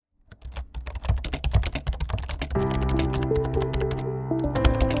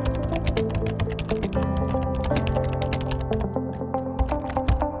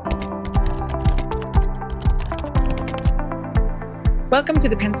Welcome to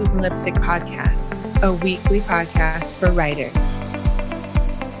the Pencils and Lipstick Podcast, a weekly podcast for writers.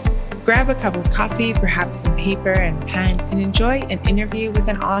 Grab a cup of coffee, perhaps some paper and pen, and enjoy an interview with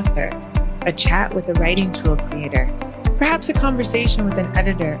an author, a chat with a writing tool creator, perhaps a conversation with an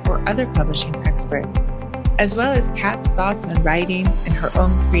editor or other publishing expert, as well as Kat's thoughts on writing and her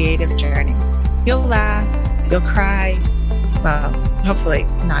own creative journey. You'll laugh, you'll cry, well, hopefully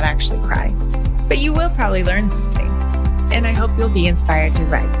not actually cry, but you will probably learn something. And I hope you'll be inspired to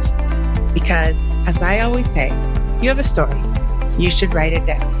write. Because, as I always say, you have a story. You should write it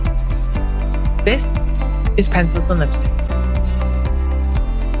down. This is Pencils and Lipstick.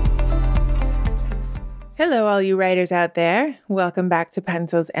 Hello, all you writers out there. Welcome back to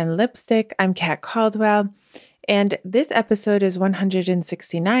Pencils and Lipstick. I'm Kat Caldwell. And this episode is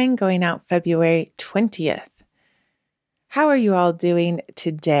 169, going out February 20th. How are you all doing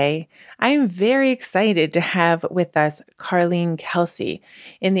today? I am very excited to have with us Carleen Kelsey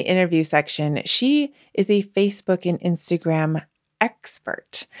in the interview section. She is a Facebook and Instagram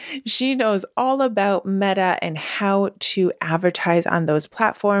expert. She knows all about Meta and how to advertise on those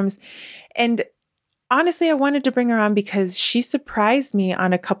platforms. And honestly, I wanted to bring her on because she surprised me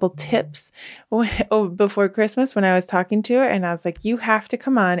on a couple tips before Christmas when I was talking to her. And I was like, you have to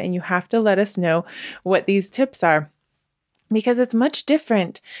come on and you have to let us know what these tips are. Because it's much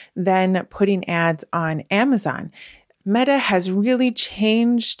different than putting ads on Amazon. Meta has really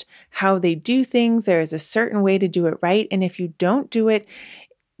changed how they do things. There is a certain way to do it right. And if you don't do it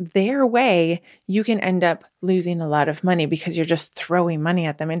their way, you can end up losing a lot of money because you're just throwing money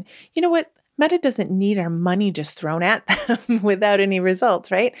at them. And you know what? Meta doesn't need our money just thrown at them without any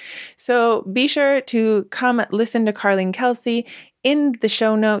results, right? So be sure to come listen to Carleen Kelsey. In the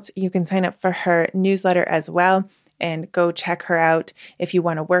show notes, you can sign up for her newsletter as well. And go check her out if you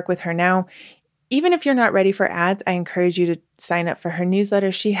want to work with her now. Even if you're not ready for ads, I encourage you to sign up for her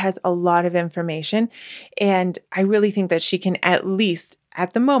newsletter. She has a lot of information, and I really think that she can, at least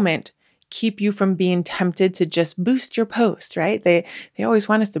at the moment, keep you from being tempted to just boost your post, right? They always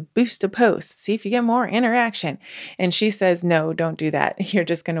want us to boost a post, see if you get more interaction. And she says, no, don't do that. You're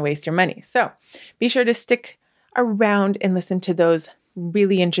just going to waste your money. So be sure to stick around and listen to those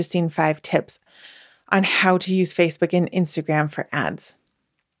really interesting 5 tips on how to use Facebook and Instagram for ads.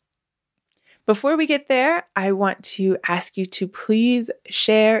 Before we get there, I want to ask you to please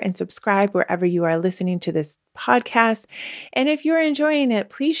share and subscribe wherever you are listening to this podcast. And if you're enjoying it,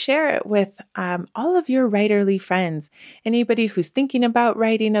 please share it with all of your writerly friends. Anybody who's thinking about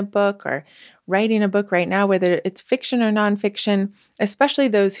writing a book or writing a book right now, whether it's fiction or nonfiction, especially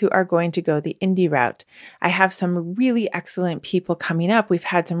those who are going to go the indie route. I have some really excellent people coming up. We've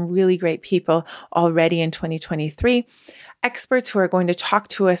had some really great people already in 2023. Experts who are going to talk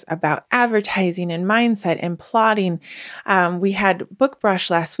to us about advertising and mindset and plotting. We had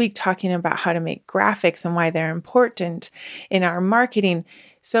BookBrush last week talking about how to make graphics and why they're important in our marketing.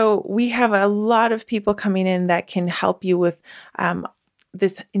 So we have a lot of people coming in that can help you with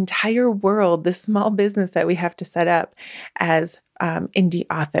this entire world, this small business that we have to set up as indie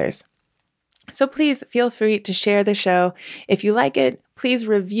authors. So please feel free to share the show. If you like it, please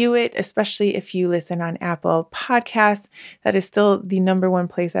review it, especially if you listen on Apple Podcasts. That is still the number one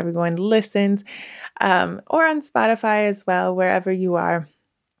place everyone listens, or on Spotify as well, wherever you are.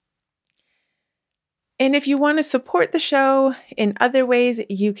 And if you want to support the show in other ways,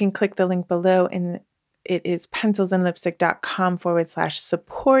 you can click the link below, and it is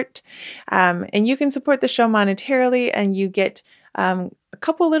pencilsandlipstick.com/support. And you can support the show monetarily, and you get a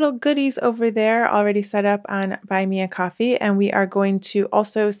couple little goodies over there already set up on Buy Me a Coffee. And we are going to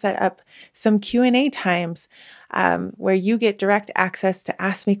also set up some Q&A times where you get direct access to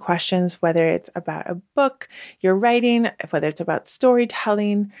ask me questions, whether it's about a book you're writing, whether it's about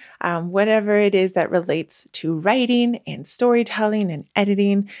storytelling, whatever it is that relates to writing and storytelling and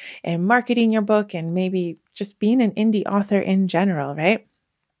editing and marketing your book and maybe just being an indie author in general, right?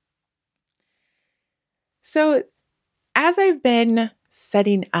 So as I've been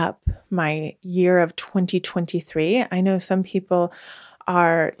setting up my year of 2023, I know some people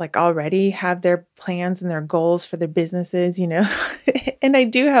are like already have their plans and their goals for their businesses, you know, and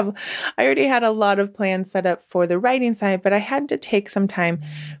I already had a lot of plans set up for the writing side, but I had to take some time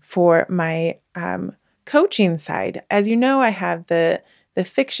for my coaching side. As you know, I have the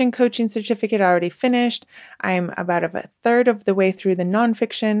fiction coaching certificate already finished. I'm about a third of the way through the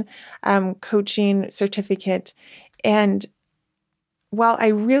nonfiction coaching certificate. And while I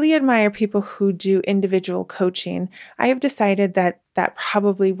really admire people who do individual coaching, I have decided that that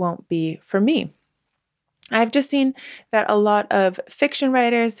probably won't be for me. I've just seen that a lot of fiction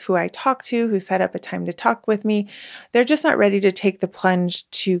writers who I talk to, who set up a time to talk with me, they're just not ready to take the plunge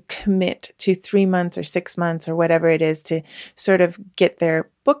to commit to 3 months or 6 months or whatever it is to sort of get their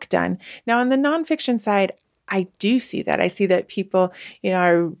book done. Now, on the nonfiction side, I do see that. I see that people,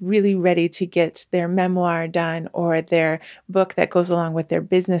 are really ready to get their memoir done or their book that goes along with their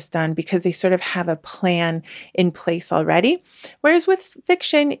business done because they sort of have a plan in place already. Whereas with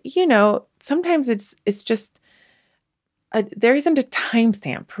fiction, sometimes it's just there isn't a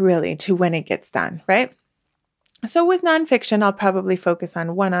timestamp really to when it gets done, right? So with nonfiction, I'll probably focus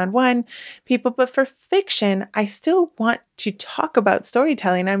on one-on-one people, but for fiction, I still want to talk about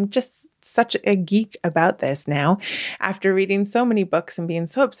storytelling. I'm just such a geek about this now after reading so many books and being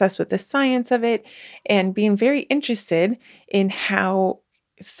so obsessed with the science of it and being very interested in how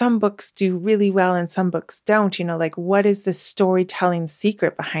some books do really well and some books don't, like what is the storytelling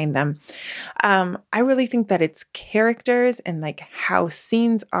secret behind them? I really think that it's characters and like how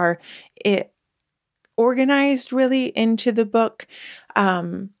scenes are organized really into the book.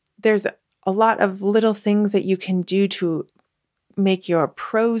 There's a lot of little things that you can do to make your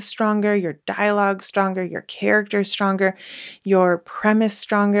prose stronger, your dialogue stronger, your characters stronger, your premise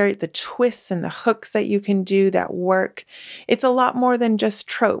stronger, the twists and the hooks that you can do that work. It's a lot more than just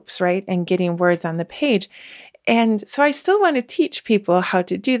tropes, right? And getting words on the page. And so I still want to teach people how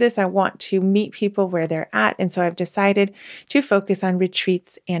to do this. I want to meet people where they're at. And so I've decided to focus on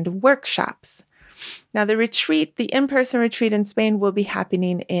retreats and workshops. Now, the in-person retreat in Spain will be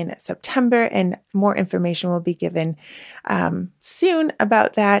happening in September, and more information will be given soon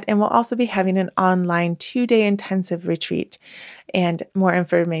about that. And we'll also be having an online 2-day intensive retreat, and more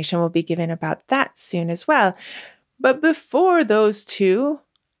information will be given about that soon as well. But before those two,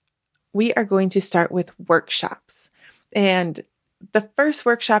 we are going to start with workshops. And the first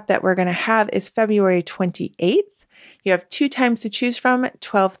workshop that we're going to have is February 28th. You have 2 times to choose from,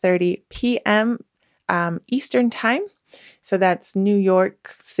 12:30 p.m. Eastern time. So that's New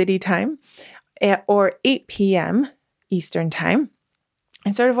York City time, or 8 p.m. Eastern time.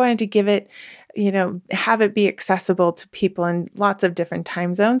 I sort of wanted to give it, have it be accessible to people in lots of different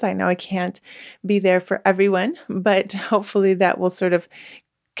time zones. I know I can't be there for everyone, but hopefully that will sort of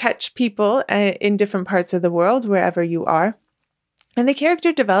catch people in different parts of the world, wherever you are. And the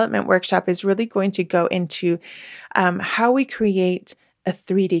character development workshop is really going to go into how we create a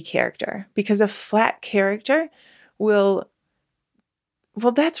 3D character, because a flat character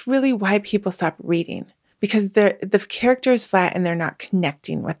that's really why people stop reading, because the character is flat and they're not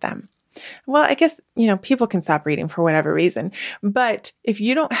connecting with them. Well, I guess, people can stop reading for whatever reason, but if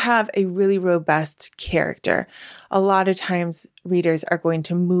you don't have a really robust character, a lot of times readers are going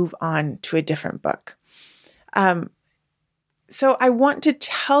to move on to a different book. So I want to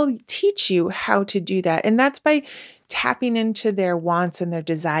teach you how to do that. And that's by tapping into their wants and their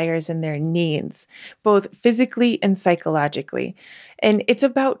desires and their needs, both physically and psychologically. And it's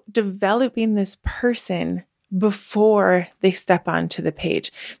about developing this person before they step onto the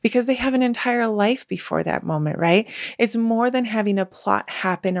page, because they have an entire life before that moment, right? It's more than having a plot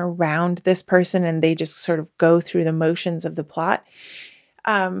happen around this person and they just sort of go through the motions of the plot.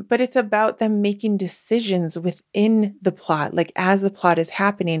 But it's about them making decisions within the plot, like as the plot is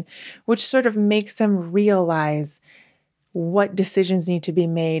happening, which sort of makes them realize what decisions need to be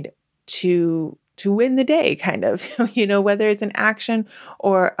made to win the day, kind of, whether it's an action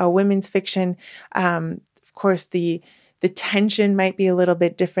or a women's fiction. Of course, the tension might be a little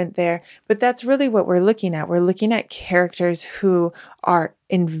bit different there, but that's really what we're looking at. We're looking at characters who are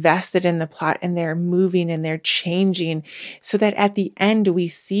invested in the plot and they're moving and they're changing, so that at the end we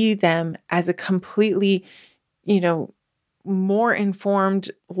see them as a completely, more informed,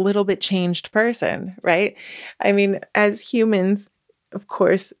 little bit changed person, right? I mean, as humans, of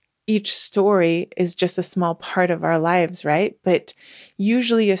course, each story is just a small part of our lives, right? But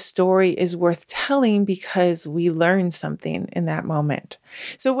usually a story is worth telling because we learn something in that moment.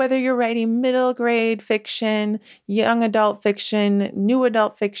 So whether you're writing middle grade fiction, young adult fiction, new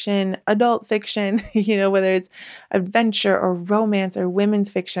adult fiction, whether it's adventure or romance or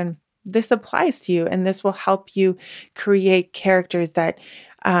women's fiction, this applies to you, and this will help you create characters that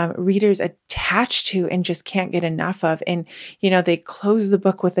readers attach to and just can't get enough of. And, they close the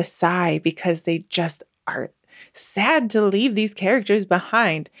book with a sigh because they just are sad to leave these characters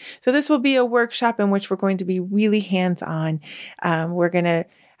behind. So this will be a workshop in which we're going to be really hands-on. We're going to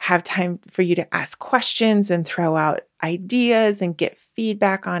have time for you to ask questions and throw out ideas and get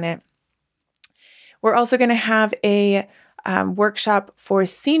feedback on it. We're also going to have a workshop for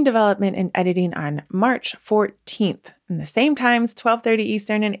scene development and editing on March 14th, in the same times, 12:30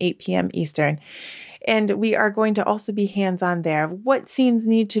 Eastern and 8 p.m. Eastern. And we are going to also be hands-on there. What scenes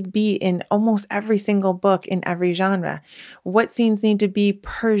need to be in almost every single book in every genre? What scenes need to be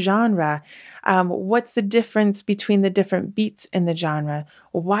per genre? What's the difference between the different beats in the genre?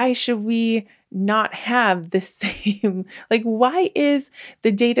 Why should we not have the same, like, why is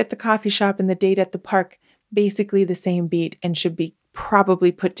the date at the coffee shop and the date at the park basically the same beat and should be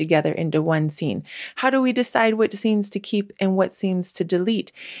probably put together into one scene? How do we decide what scenes to keep and what scenes to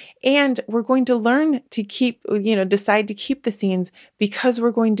delete? And we're going to learn to decide to keep the scenes because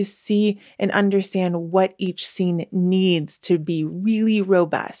we're going to see and understand what each scene needs to be really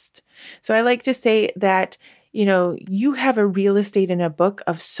robust. So I like to say that you have a real estate in a book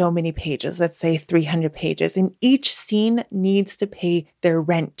of so many pages, let's say 300 pages, and each scene needs to pay their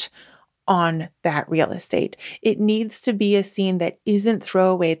rent on that real estate. It needs to be a scene that isn't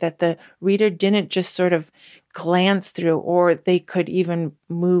throwaway, that the reader didn't just sort of glance through, or they could even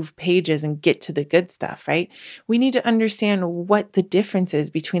move pages and get to the good stuff, right? We need to understand what the difference is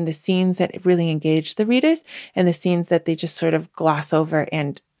between the scenes that really engage the readers and the scenes that they just sort of gloss over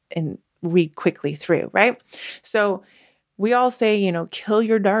and read quickly through, right? So we all say, kill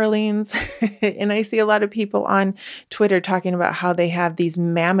your darlings. And I see a lot of people on Twitter talking about how they have these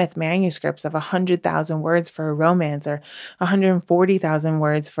mammoth manuscripts of 100,000 words for a romance or 140,000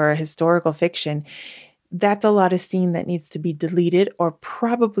 words for a historical fiction. That's a lot of scene that needs to be deleted or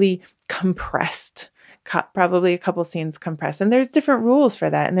probably compressed. Probably a couple scenes compressed. And there's different rules for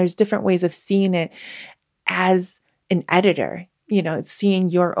that. And there's different ways of seeing it as an editor. It's seeing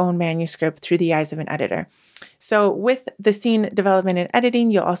your own manuscript through the eyes of an editor. So with the scene development and editing,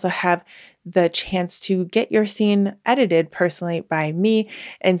 you'll also have the chance to get your scene edited personally by me.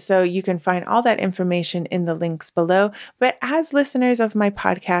 And so you can find all that information in the links below. But as listeners of my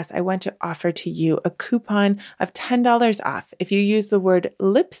podcast, I want to offer to you a coupon of $10 off. If you use the word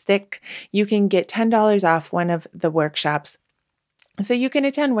lipstick, you can get $10 off one of the workshops. So you can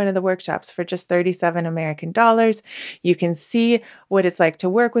attend one of the workshops for just $37 American dollars. You can see what it's like to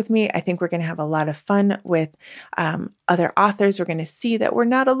work with me. I think we're going to have a lot of fun with other authors. We're going to see that we're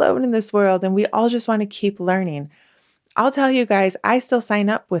not alone in this world and we all just want to keep learning. I'll tell you guys, I still sign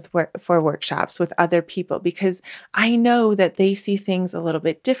up for workshops with other people because I know that they see things a little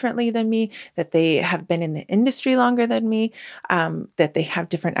bit differently than me, that they have been in the industry longer than me, that they have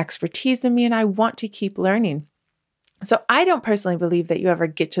different expertise than me, and I want to keep learning. So I don't personally believe that you ever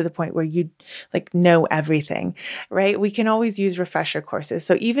get to the point where you know everything, right? We can always use refresher courses.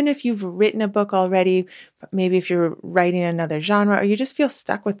 So even if you've written a book already, maybe if you're writing another genre, or you just feel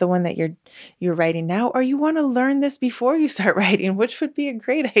stuck with the one that you're writing now, or you want to learn this before you start writing, which would be a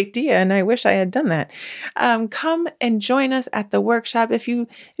great idea. And I wish I had done that. Come and join us at the workshop. If you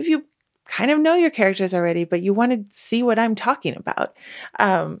kind of know your characters already, but you want to see what I'm talking about,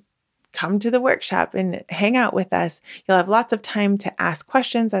 come to the workshop and hang out with us. You'll have lots of time to ask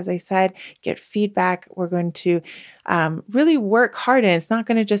questions, as I said, get feedback. We're going to really work hard, and it's not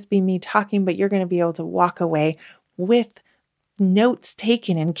going to just be me talking, but you're going to be able to walk away with notes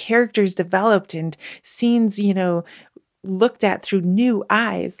taken and characters developed and scenes, looked at through new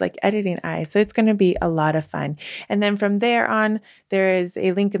eyes, like editing eyes. So it's going to be a lot of fun. And then from there on, there is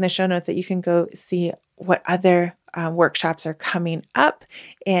a link in the show notes that you can go see what other workshops are coming up,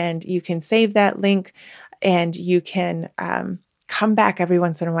 and you can save that link, and you can come back every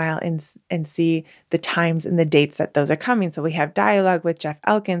once in a while and see the times and the dates that those are coming. So we have dialogue with Jeff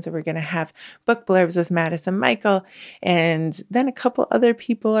Elkins, so we're going to have book blurbs with Madison Michael, and then a couple other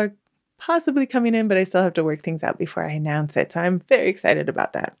people are possibly coming in, but I still have to work things out before I announce it. So I'm very excited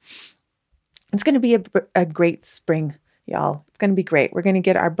about that. It's going to be a great spring, y'all. It's going to be great. We're going to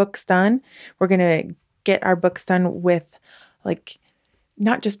get our books done. We're going to get our books done with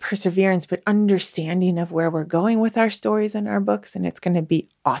not just perseverance, but understanding of where we're going with our stories and our books. And it's going to be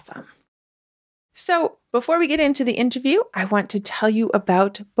awesome. So before we get into the interview, I want to tell you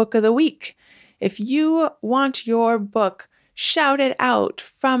about Book of the Week. If you want your book shouted out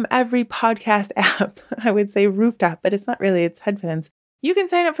from every podcast app, I would say rooftop, but it's not really, it's headphones. You can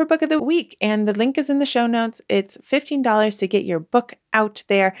sign up for Book of the Week, and the link is in the show notes. It's $15 to get your book out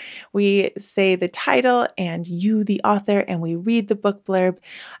there. We say the title and you, the author, and we read the book blurb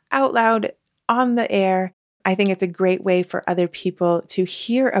out loud on the air. I think it's a great way for other people to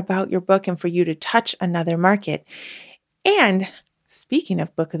hear about your book and for you to touch another market. And speaking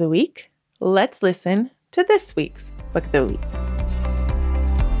of Book of the Week, let's listen to this week's Book of the Week.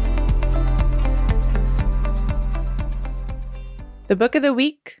 The Book of the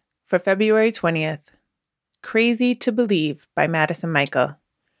Week for February 20th, Crazy to Believe by Madison Michael.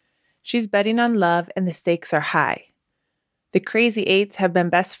 She's betting on love and the stakes are high. The Crazy Eights have been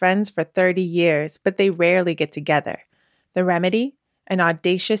best friends for 30 years, but they rarely get together. The remedy? An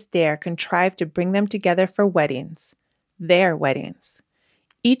audacious dare contrived to bring them together for weddings. Their weddings.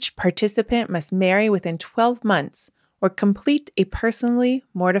 Each participant must marry within 12 months or complete a personally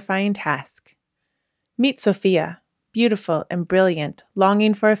mortifying task. Meet Sophia, beautiful and brilliant,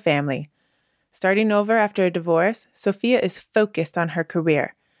 longing for a family. Starting over after a divorce, Sophia is focused on her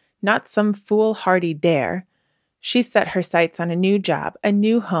career, not some foolhardy dare. She set her sights on a new job, a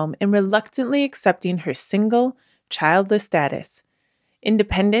new home, and reluctantly accepting her single, childless status.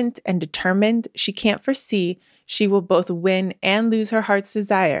 Independent and determined, she can't foresee she will both win and lose her heart's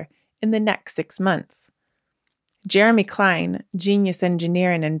desire in the next 6 months. Jeremy Klein, genius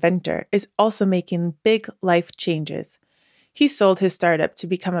engineer and inventor, is also making big life changes. He sold his startup to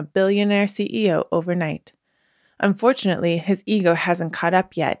become a billionaire CEO overnight. Unfortunately, his ego hasn't caught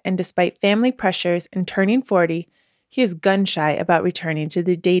up yet, and despite family pressures and turning 40, he is gun-shy about returning to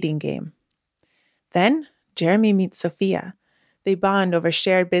the dating game. Then, Jeremy meets Sophia. They bond over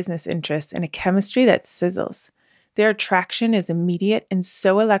shared business interests and a chemistry that sizzles. Their attraction is immediate and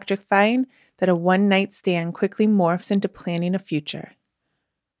so electrifying that a one-night stand quickly morphs into planning a future.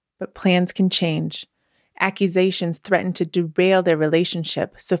 But plans can change. Accusations threaten to derail their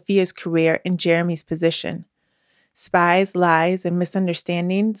relationship, Sophia's career, and Jeremy's position. Spies, lies, and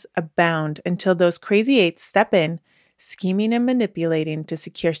misunderstandings abound until those Crazy Eights step in, scheming and manipulating to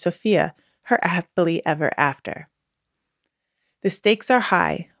secure Sophia her happily ever after. The stakes are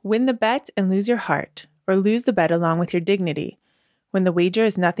high. Win the bet and lose your heart, or lose the bet along with your dignity. When the wager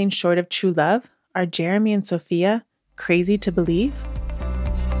is nothing short of true love, are Jeremy and Sophia crazy to believe?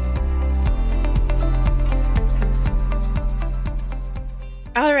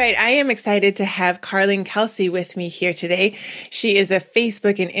 All right, I am excited to have Carlene Kelsey with me here today. She is a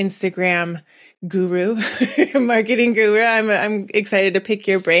Facebook and Instagram guru, marketing guru. I'm excited to pick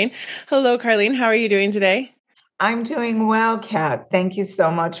your brain. Hello, Carlene. How are you doing today? I'm doing well, Kat. Thank you so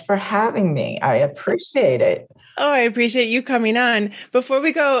much for having me. I appreciate it. Oh, I appreciate you coming on. Before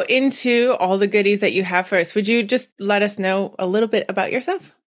we go into all the goodies that you have for us, would you just let us know a little bit about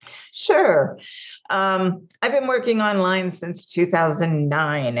yourself? Sure. I've been working online since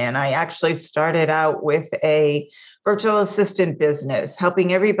 2009, and I actually started out with a virtual assistant business,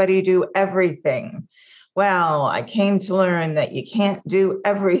 helping everybody do everything. Well, I came to learn that you can't do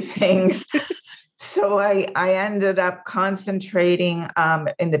everything. So I ended up concentrating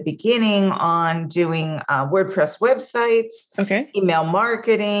in the beginning on doing WordPress websites, email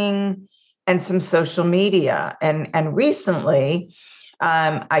marketing, and some social media. And recently,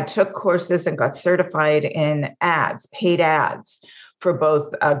 I took courses and got certified in ads, paid ads for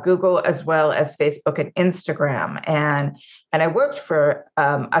both Google as well as Facebook and Instagram. And I worked for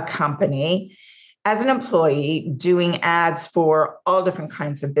a company as an employee doing ads for all different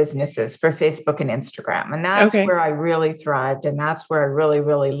kinds of businesses for Facebook and Instagram. And that's where I really thrived. And that's where I really,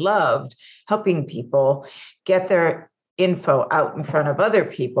 really loved helping people get their info out in front of other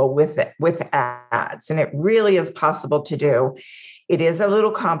people with ads. And it really is possible to do. It is a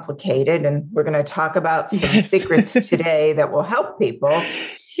little complicated, and we're going to talk about some secrets today that will help people.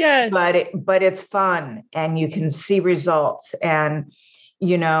 Yes. But it's fun, and you can see results. And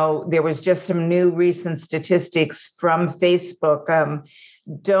you know, there was just some new recent statistics from Facebook.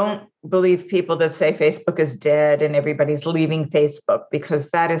 Don't believe people that say Facebook is dead and everybody's leaving Facebook, because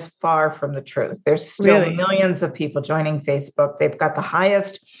that is far from the truth. There's still millions of people joining Facebook. They've got the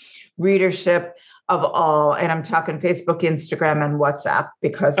highest readership of all. And I'm talking Facebook, Instagram, and WhatsApp,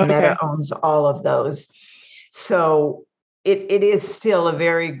 because Meta owns all of those. So it is still a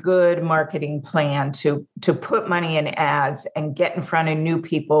very good marketing plan to put money in ads and get in front of new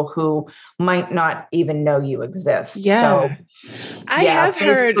people who might not even know you exist. Yeah. So, I have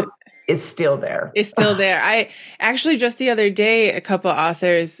heard is still there. It's still there. I actually just the other day, a couple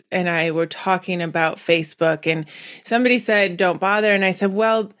authors and I were talking about Facebook, and somebody said, don't bother. And I said,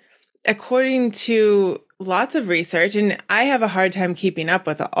 well, according to lots of research, and I have a hard time keeping up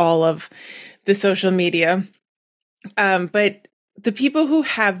with all of the social media, but the people who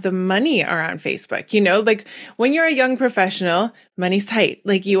have the money are on Facebook. You know, like when you're a young professional, money's tight.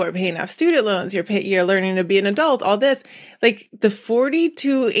 Like you are paying off student loans, you're learning to be an adult, all this. Like the 40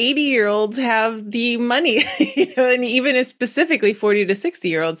 to 80-year-olds have the money, you know, and even specifically 40 to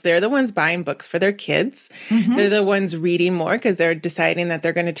 60-year-olds, they're the ones buying books for their kids. Mm-hmm. They're the ones reading more because they're deciding that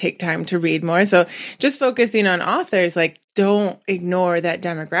they're going to take time to read more. So just focusing on authors, like don't ignore that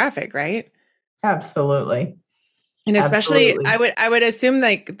demographic, right? Absolutely. And especially, I would assume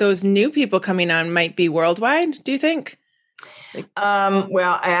like those new people coming on might be worldwide. Do you think?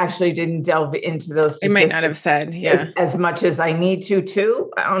 Well, I actually didn't delve into those It might not have statistics said, yeah. as much as I need to,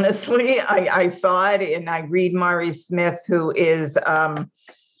 too. Honestly, I saw it, and I read Mari Smith, who is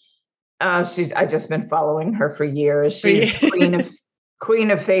I've just been following her for years. She's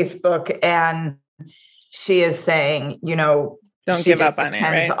queen of Facebook, and she is saying, don't she give just up on it,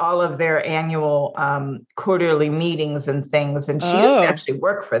 attends right? all of their annual quarterly meetings and things, and she used to actually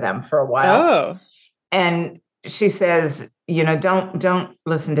work for them for a while. Oh. And she says, don't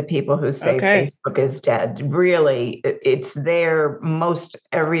listen to people who say Facebook is dead. Really, it's there. Most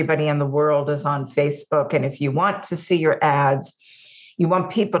everybody in the world is on Facebook. And if you want to see your ads, you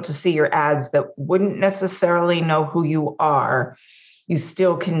want people to see your ads that wouldn't necessarily know who you are, you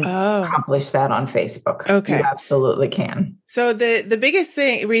still can accomplish that on Facebook. Okay. You absolutely can. So the biggest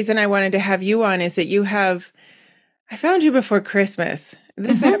reason I wanted to have you on is that I found you before Christmas.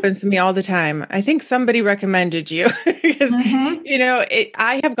 This happens to me all the time. I think somebody recommended you because,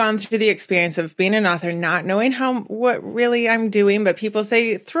 I have gone through the experience of being an author, not knowing what really I'm doing, but people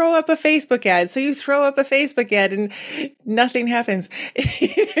say, throw up a Facebook ad. So you throw up a Facebook ad and nothing happens.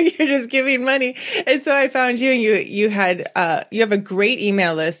 You're just giving money. And so I found you, and you have a great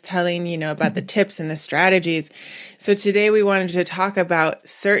email list telling, about the tips and the strategies. So today we wanted to talk about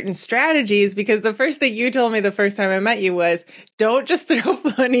certain strategies, because the first thing you told me the first time I met you was, don't just throw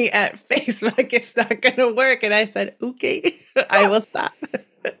money at Facebook. It's not going to work. And I said, okay, I will stop.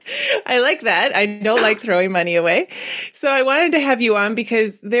 I like that. I don't like throwing money away. So I wanted to have you on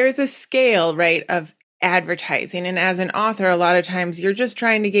because there's a scale, right, of advertising. And as an author, a lot of times you're just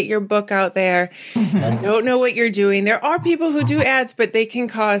trying to get your book out there. You don't know what you're doing. There are people who do ads, but they can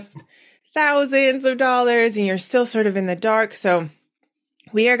cost thousands of dollars and you're still sort of in the dark. So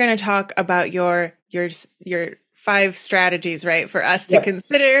we are going to talk about your 5 strategies, right, for us to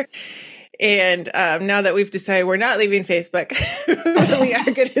consider. And now that we've decided we're not leaving Facebook, we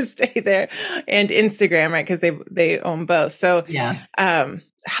are going to stay there, and Instagram, right, because they own both. So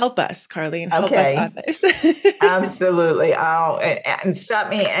help us, Carlene. Help us authors. Absolutely. And stop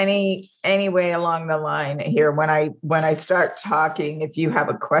me any way along the line here when I start talking. If you have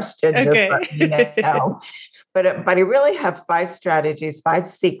a question, just let me know. But I really have 5 strategies, 5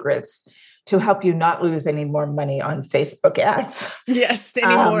 secrets to help you not lose any more money on Facebook ads. Yes,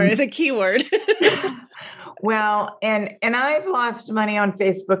 anymore, the keyword. Well, and I've lost money on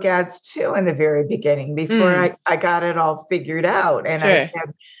Facebook ads too in the very beginning before I got it all figured out. And I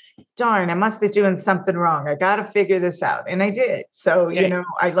said, darn, I must be doing something wrong. I got to figure this out. And I did. So,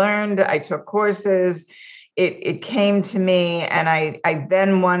 I learned, I took courses, it came to me, and I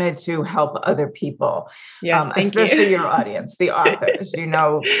then wanted to help other people, especially your audience, the authors,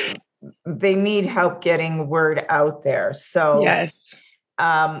 they need help getting word out there. So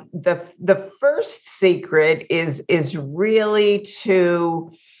the first secret is really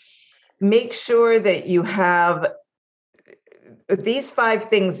to make sure that you have these 5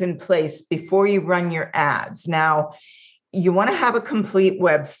 things in place before you run your ads. Now, you want to have a complete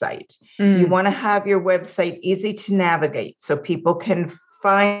website. You want to have your website easy to navigate so people can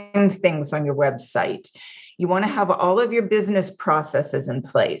find things on your website. You want to have all of your business processes in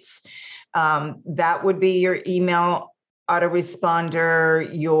place. That would be your email autoresponder,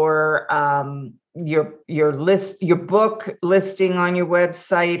 your list, your book listing on your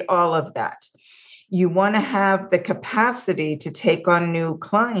website, all of that. You want to have the capacity to take on new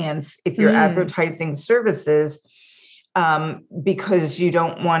clients if you're advertising services, because you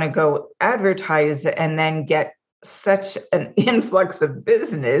don't want to go advertise and then get such an influx of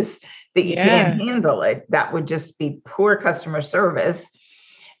business that you can't handle it. That would just be poor customer service.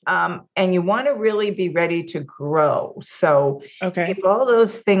 And you want to really be ready to grow. So if all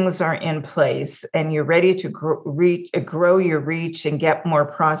those things are in place and you're ready to grow your reach and get more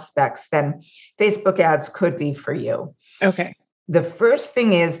prospects, then Facebook ads could be for you. Okay. The first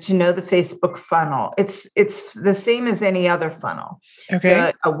thing is to know the Facebook funnel. It's the same as any other funnel. Okay.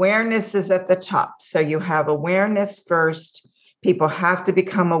 The awareness is at the top. So you have awareness first. People have to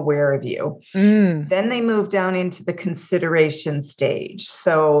become aware of you. Then they move down into the consideration stage.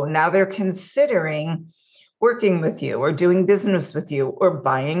 So now they're considering working with you or doing business with you or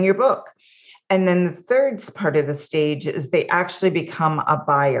buying your book. And then the third part of the stage is they actually become a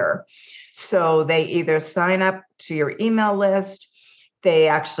buyer. So they either sign up to your email list, they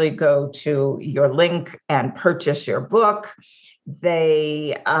actually go to your link and purchase your book.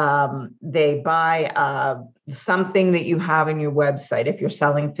 They buy something that you have in your website. If you're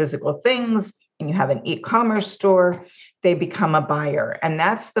selling physical things and you have an e-commerce store, they become a buyer. And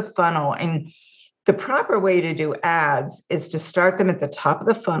that's the funnel. And the proper way to do ads is to start them at the top of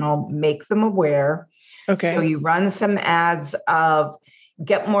the funnel, make them aware, So Okay. you run some ads of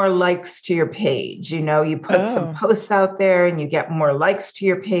get more likes to your page. You put some Oh, posts out there and you get more likes to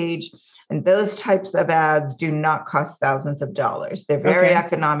your page. And those types of ads do not cost thousands of dollars. They're very okay.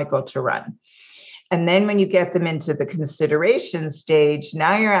 economical to run. And then when you get them into the consideration stage,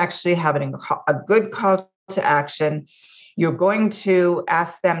 now you're actually having a good call to action. You're going to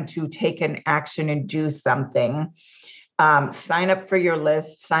ask them to take an action and do something. Sign up for your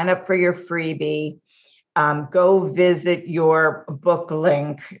list, sign up for your freebie, go visit your book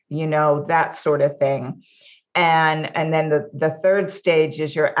link, that sort of thing. And then the third stage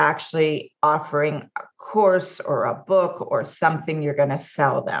is you're actually offering a course or a book or something you're going to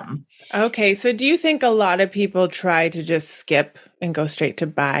sell them. Okay. So do you think a lot of people try to just skip and go straight to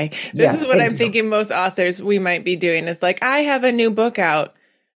buy? This is Yes, what they I'm do. thinking most authors we might be doing is like, I have a new book out,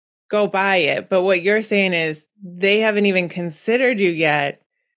 go buy it. But what you're saying is they haven't even considered you yet.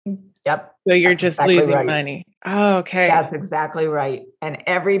 Yep, So you're that's just exactly losing right. money. Oh, okay. That's exactly right. And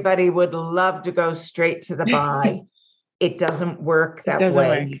everybody would love to go straight to the buy. It doesn't work It that doesn't work.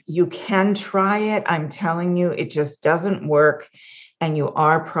 way. You can try it. I'm telling you, it just doesn't work. And you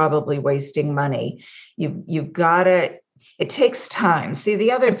are probably wasting money. You've got to, it takes time. See,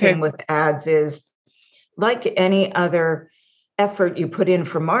 the other thing Okay. with ads is like any other effort you put in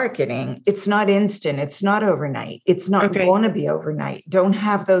for marketing, it's not instant, it's not overnight, it's not Okay. going to be overnight. Don't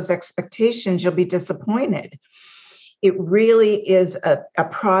have those expectations, you'll be disappointed. It really is a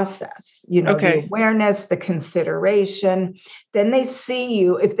process, the Okay. awareness, the consideration. Then they see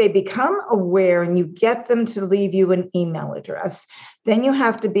you. If they become aware and you get them to leave you an email address, then you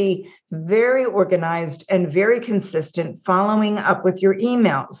have to be very organized and very consistent following up with your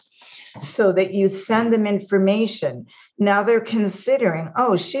emails so that you send them information. Now they're considering,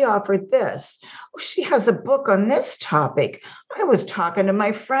 oh, she offered this. Oh, she has a book on this topic. I was talking to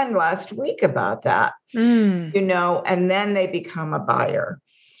my friend last week about that, Mm, and then they become a buyer.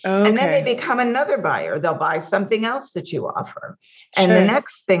 And then they okay. become another buyer. They'll buy something else that you offer and the Sure.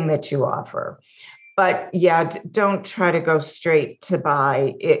 next thing that you offer. But yeah, don't try to go straight to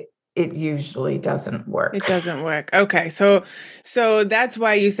buy it. It usually doesn't It work. doesn't work. Okay. So that's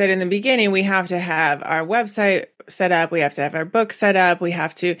why you said in the beginning we have to have our website set up, we have to have our book set up,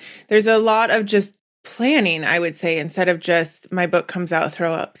 there's a lot of just planning, I would say, instead of just my book comes out,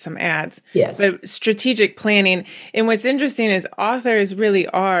 throw up some ads. Yes. But strategic planning. And what's interesting is authors really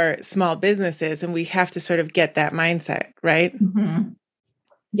are small businesses and we have to sort of get that mindset, right? Mhm.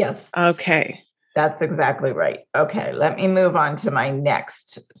 Yes. Okay. That's exactly right. Okay, let me move on to my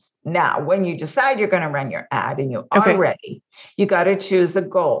next. Now, when you decide you're going to run your ad and you are Okay. ready, you got to choose a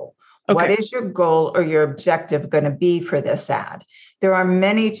goal. What Okay. is your goal or your objective going to be for this ad? There are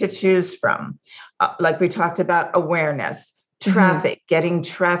many to choose from. Like we talked about awareness, Hmm. traffic, getting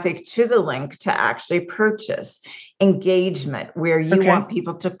traffic to the link to actually purchase, engagement, where you Okay. want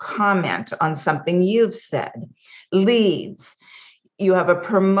people to comment on something you've said, leads, you have a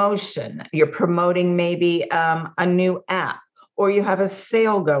promotion, you're promoting maybe a new app, or you have a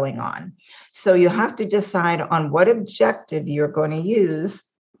sale going on. So you have to decide on what objective you're going to use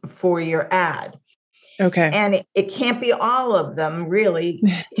for your ad. Okay. And it can't be all of them, really.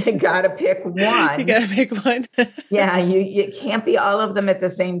 You got to pick You one. gotta pick one. Yeah, you can't be all of them at the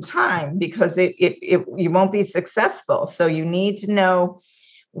same time because it you won't be successful. So you need to know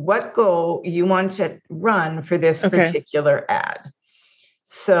what goal you want to run for this Okay. particular ad.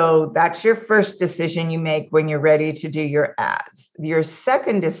 So that's your first decision you make when you're ready to do your ads. Your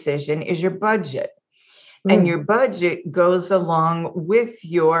second decision is your budget. And Ooh. your budget goes along with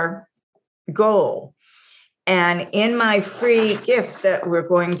your goal. And in my free gift that we're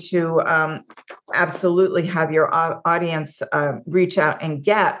going to absolutely have your audience reach out and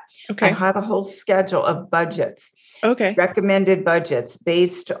get, I Okay. have a whole schedule of budgets, Okay. recommended budgets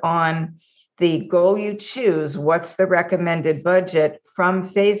based on the goal you choose. What's the recommended budget from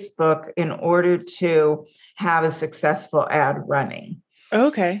Facebook in order to have a successful ad running?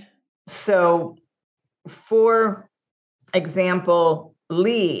 Okay. So, for example,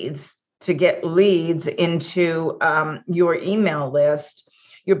 leads, to get leads into your email list,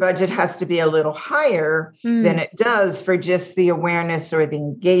 your budget has to be a little higher than Mm, it does for just the awareness or the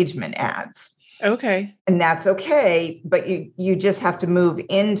engagement ads. okay. And that's okay, but you just have to move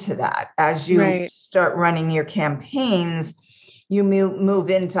into that as you Right. start running your campaigns. You move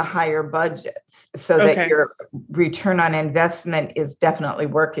into higher budgets so that Okay. your return on investment is definitely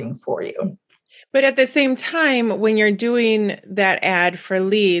working for you. But at the same time, when you're doing that ad for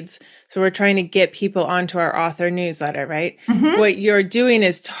leads, so we're trying to get people onto our author newsletter, right? Mhm. What you're doing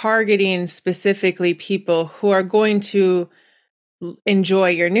is targeting specifically people who are going to enjoy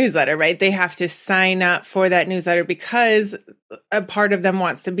your newsletter, right? They have to sign up for that newsletter because a part of them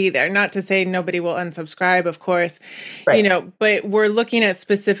wants to be there. Not to say nobody will unsubscribe, of course, Right. But we're looking at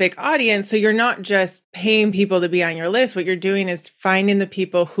specific audience. So you're not just paying people to be on your list. What you're doing is finding the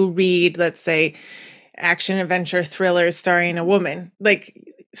people who read, let's say, action, adventure, thrillers starring a woman, like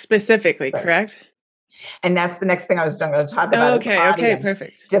specifically, Right. correct? And that's the next thing I was going to talk about. Okay,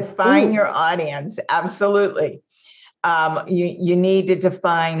 perfect. Define your audience. Absolutely. You need to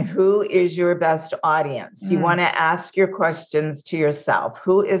define who is your best audience. You want to ask your questions to yourself.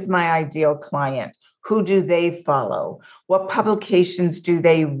 Who is my ideal client? Who do they follow? What publications do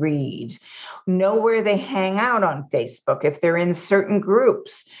they read? Know where they hang out on Facebook. If they're in certain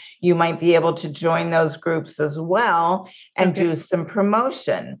groups, you might be able to join those groups as well and do some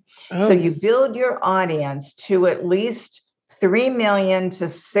promotion. So you build your audience to at least 3 million to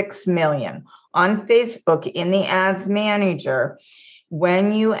 6 million. On Facebook, in the Ads Manager,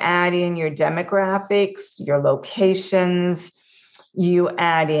 when you add in your demographics, your locations, you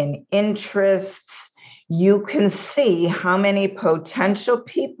add in interests, you can see how many potential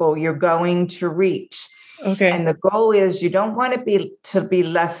people you're going to reach. Okay. And the goal is you don't want to be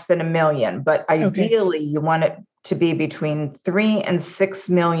less than 1 million, but ideally you want it to be between 3 and 6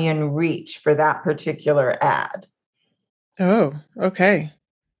 million reach for that particular ad. Oh, okay.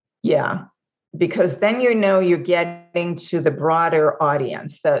 Yeah. Because then you're getting to the broader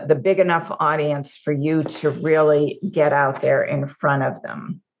audience, the big enough audience for you to really get out there in front of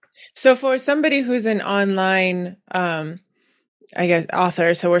them. So for somebody who's an online, author,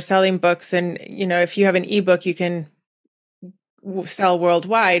 so we're selling books, and if you have an ebook, you can sell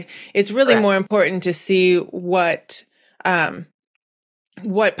worldwide. It's really more important to see what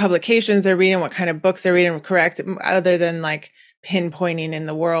publications they're reading, what kind of books they're reading, correct? Other than like pinpointing in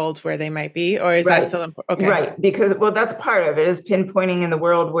the world where they might be, or is that still important? Okay. Right. Because, that's part of it, is pinpointing in the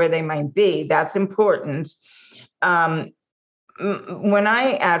world where they might be. That's important. When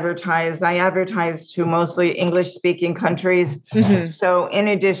I advertise to mostly English speaking countries. Mm-hmm. So in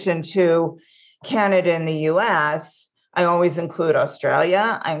addition to Canada and the US, I always include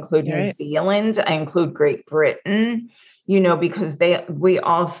Australia. I include New Zealand. I include Great Britain, because we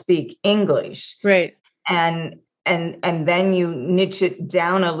all speak English. Right. And then you niche it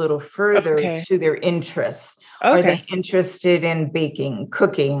down a little further to their interests. Okay. Are they interested in baking,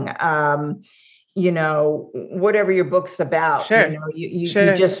 cooking, whatever your book's about? Sure. You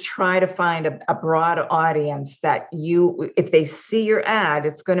just try to find a broad audience that if they see your ad,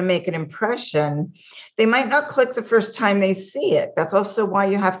 it's going to make an impression. They might not click the first time they see it. That's also why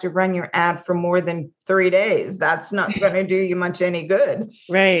you have to run your ad for more than 3 days. That's not going to do you much any good.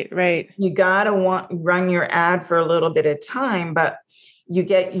 Right. You got to run your ad for a little bit of time, but you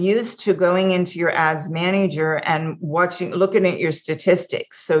get used to going into your ads manager and looking at your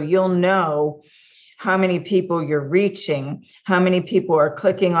statistics. So you'll know how many people you're reaching, how many people are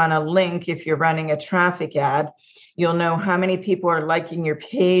clicking on a link if you're running a traffic ad. You'll know how many people are liking your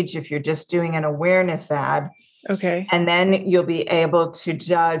page if you're just doing an awareness ad. Okay. And then you'll be able to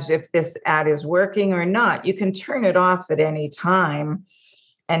judge if this ad is working or not. You can turn it off at any time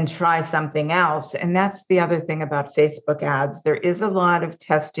and try something else. And that's the other thing about Facebook ads. There is a lot of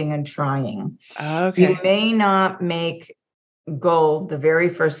testing and trying. Okay. You may not make gold the very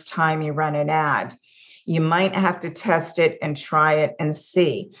first time you run an ad. You might have to test it and try it and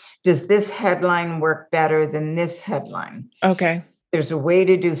see, does this headline work better than this headline? Okay. There's a way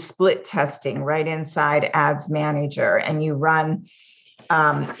to do split testing right inside Ads Manager, and you run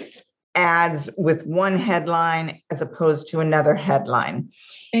ads with one headline as opposed to another headline.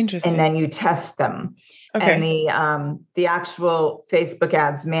 Interesting. And then you test them. Okay. And the actual Facebook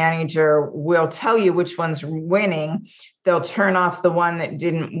Ads Manager will tell you which one's winning. They'll turn off the one that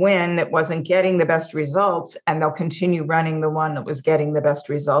didn't win, that wasn't getting the best results, and they'll continue running the one that was getting the best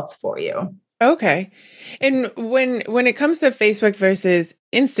results for you. Okay. And when it comes to Facebook versus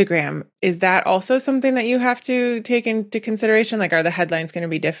Instagram, is that also something that you have to take into consideration? Like, are the headlines going to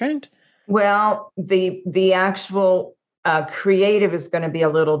be different? Well, the actual creative is going to be a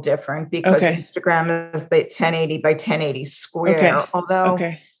little different because Instagram is the 1080 by 1080 square, although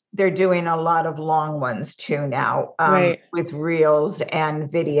they're doing a lot of long ones too now with reels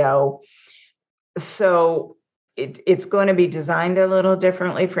and video. So it's going to be designed a little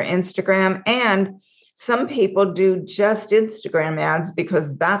differently for Instagram. And some people do just Instagram ads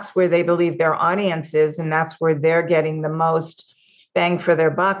because that's where they believe their audience is, and that's where they're getting the most bang for their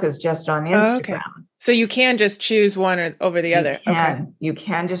buck, is just on Instagram. Okay. So you can just choose one over the other. You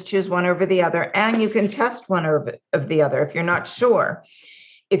can just choose one over the other, and you can test one of the other if you're not sure.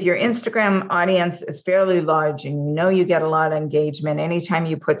 if your Instagram audience is fairly large and you know you get a lot of engagement, anytime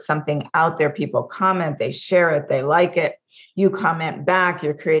you put something out there, people comment, they share it, they like it, you comment back,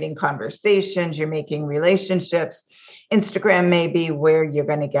 you're creating conversations, you're making relationships. Instagram may be where you're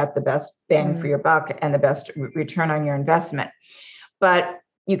going to get the best bang for your buck and the best return on your investment. But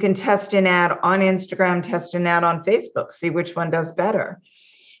you can test an ad on Instagram, test an ad on Facebook, see which one does better.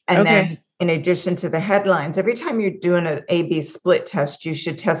 And then in addition to the headlines, every time you're doing an A/B split test, you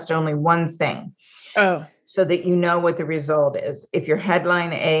should test only one thing. So that you know what the result is. If you're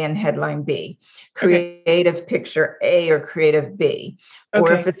headline A and headline B, creative picture A or creative B,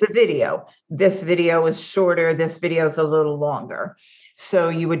 or if it's a video, this video is shorter, this video is a little longer. So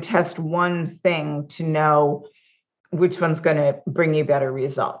you would test one thing to know which one's going to bring you better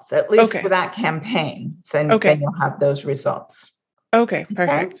results, at least for that campaign. So then you'll have those results. Okay,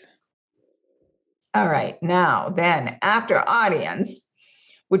 perfect. Okay? All right. Now, then after audience,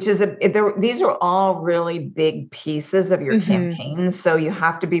 which is these are all really big pieces of your campaign. So you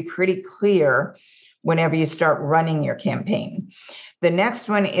have to be pretty clear whenever you start running your campaign. The next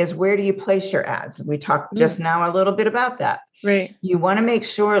one is, where do you place your ads? We talked just now a little bit about that. Right. You want to make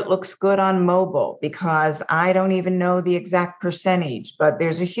sure it looks good on mobile, because I don't even know the exact percentage, but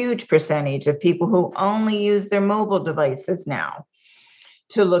there's a huge percentage of people who only use their mobile devices now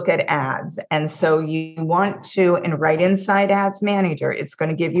to look at ads. And so you want to, and right inside Ads Manager, it's going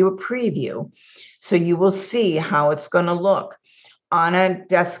to give you a preview. So you will see how it's going to look on a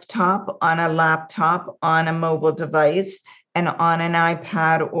desktop, on a laptop, on a mobile device, and on an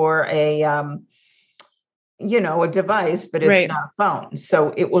iPad or a device, but it's not a phone.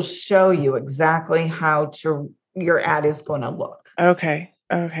 So it will show you exactly how your ad is going to look. Okay.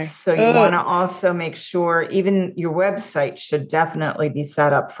 So you want to also make sure even your website should definitely be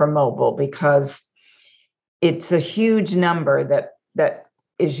set up for mobile, because it's a huge number that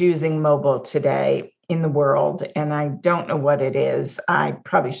is using mobile today in the world. And I don't know what it is. I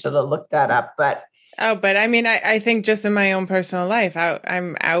probably should have looked that up, but I mean, I think just in my own personal life,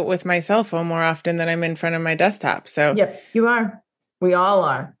 I'm out with my cell phone more often than I'm in front of my desktop. So yep, you are. We all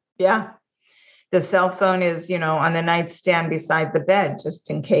are. Yeah. The cell phone is, on the nightstand beside the bed, just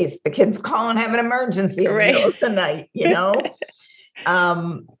in case the kids call and have an emergency in the middle of the night,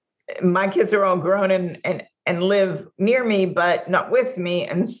 My kids are all grown and live near me, but not with me.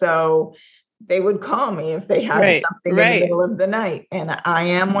 And so they would call me if they had something in the middle of the night. And I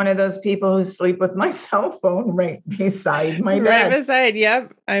am one of those people who sleep with my cell phone right beside my bed. Right beside,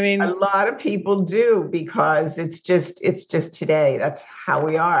 yep. I mean, a lot of people do, because it's just today. That's how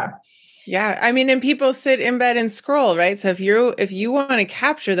we are. Yeah. I mean, and people sit in bed and scroll, right? So if you want to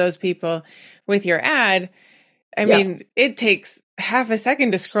capture those people with your ad, I mean, it takes half a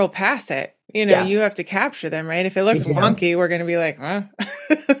second to scroll past it. You have to capture them, right? If it looks wonky, we're going to be like, huh?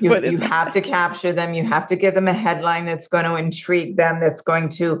 You have to capture them. You have to give them a headline that's going to intrigue them, that's going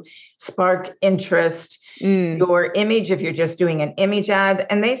to spark interest. Your image, if you're just doing an image ad,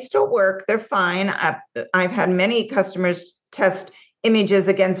 and they still work, they're fine. I've had many customers test images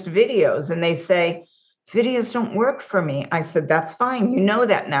against videos, and they say, videos don't work for me. I said, that's fine. You know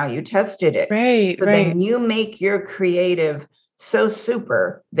that now. You tested it. Right. So then you make your creative so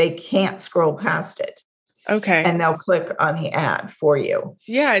super, they can't scroll past it. Okay. And they'll click on the ad for you.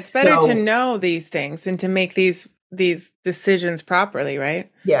 Yeah. It's better to know these things and to make these decisions properly,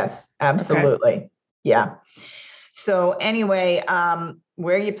 right? Yes, absolutely. Okay. Yeah. So anyway,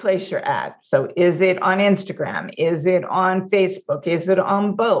 where you place your ad. So is it on Instagram? Is it on Facebook? Is it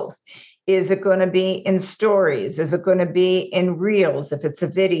on both? Is it going to be in stories? Is it going to be in reels if it's a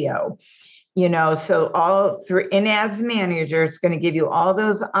video? So all through in Ads Manager, it's going to give you all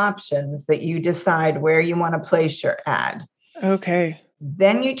those options that you decide where you want to place your ad. Okay.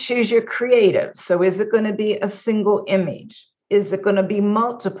 Then you choose your creative. So is it going to be a single image? Is it going to be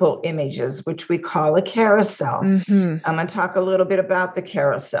multiple images, which we call a carousel? I'm going to talk a little bit about the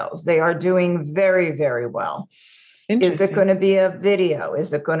carousels. They are doing very, very well. Is it going to be a video?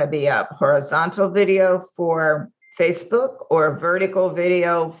 Is it going to be a horizontal video for Facebook or a vertical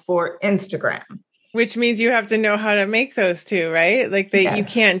video for Instagram? Which means you have to know how to make those two, right? Like you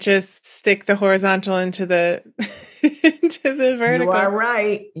can't just stick the horizontal into the into the vertical. You are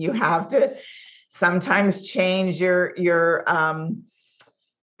right. You have to sometimes change your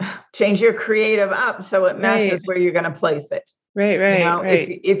creative up so it matches where you're going to place it.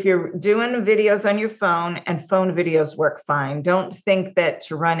 Right. If you're doing videos on your phone, and phone videos work fine, don't think that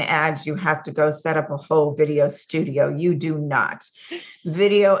to run ads, you have to go set up a whole video studio. You do not.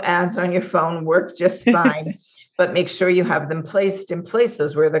 Video ads on your phone work just fine, but make sure you have them placed in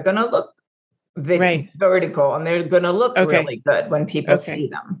places where they're going to look Right. vertical, and they're going to look Okay. really good when people Okay. see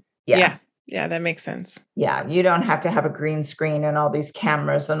them. Yeah. Yeah, that makes sense. Yeah, you don't have to have a green screen and all these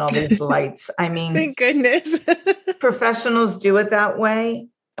cameras and all these lights. I mean, Thank goodness. professionals do it that way.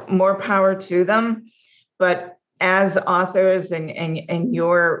 More power to them. But as authors and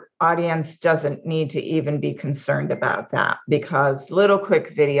your audience doesn't need to even be concerned about that, because little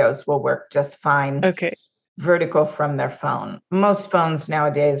quick videos will work just fine. Okay. Vertical from their phone. Most phones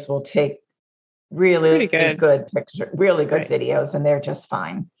nowadays will take really Pretty good picture, really good Right. videos, and they're just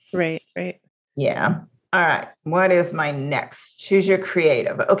fine. Right. Yeah. All right. What is my next? Choose your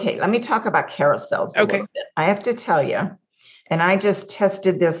creative. Okay, let me talk about carousels a little bit. I have to tell you, and I just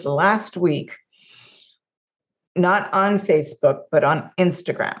tested this last week, not on Facebook, but on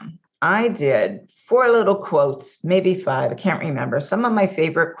Instagram. I did 4 little quotes, maybe 5, I can't remember, some of my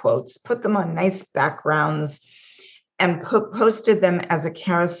favorite quotes, put them on nice backgrounds, and posted them as a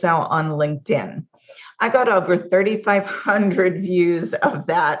carousel on LinkedIn. I got over 3,500 views of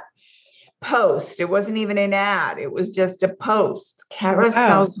that post. It wasn't even an ad. It was just a post.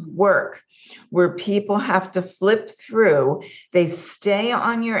 Carousels work where people have to flip through. They stay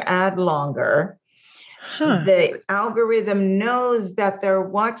on your ad longer. The algorithm knows that they're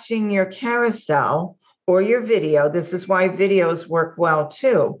watching your carousel or your video. This is why videos work well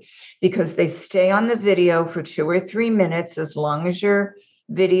too, because they stay on the video for 2 or 3 minutes as long as your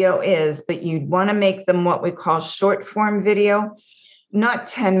video is, but you'd want to make them what we call short form video, not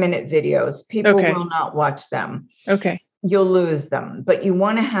 10-minute videos. People will not watch them. Okay. You'll lose them, but you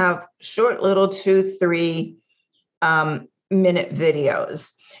want to have short little 2-3 minute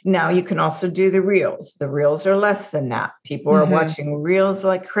videos. Now you can also do the reels. The reels are less than that. People are watching reels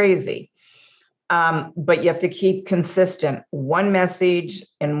like crazy. But you have to keep consistent, one message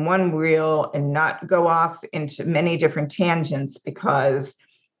in one reel and not go off into many different tangents because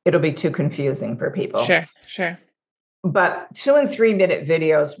it'll be too confusing for people. Sure. But 2 and 3 minute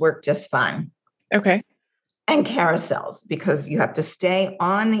videos work just fine. Okay. And carousels, because you have to stay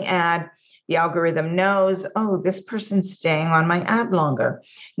on the ad. The algorithm knows, oh, this person's staying on my ad longer.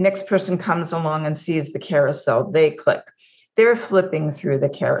 Next person comes along and sees the carousel. They click. They're flipping through the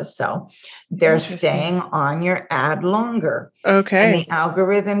carousel. They're staying on your ad longer. Okay. And the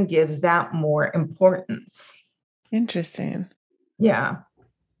algorithm gives that more importance. Interesting. Yeah.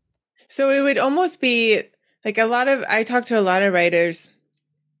 So it would almost be like I talk to a lot of writers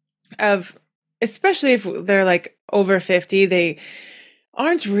especially if they're like over 50, they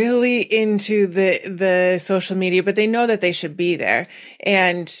aren't really into the social media, but they know that they should be there.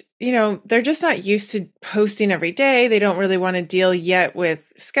 And, they're just not used to posting every day. They don't really want to deal yet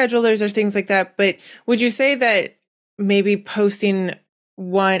with schedulers or things like that. But would you say that maybe posting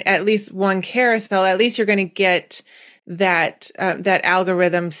at least one carousel, at least you're going to get that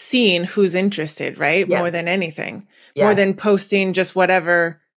algorithm seeing who's interested, right? Yes. More than anything, Yes. more than posting just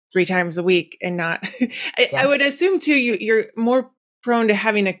whatever 3 times a week and not. I would assume too, you're more prone to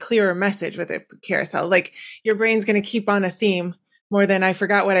having a clearer message with a carousel. Like your brain's going to keep on a theme more than I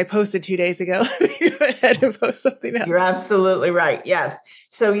forgot what I posted 2 days ago. Go ahead and post something else. You're absolutely right. Yes.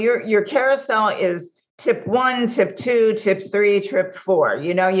 So your carousel is tip 1, tip 2, tip 3, tip 4.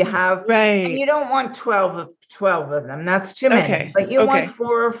 You have, and you don't want 12 of them. That's too many, but you want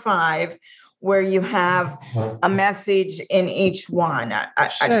 4 or 5 where you have a message in each one,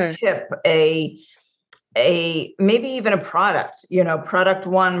 a tip, a maybe even a product, product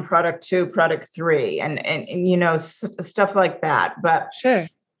 1, product 2, product 3, and stuff like that. But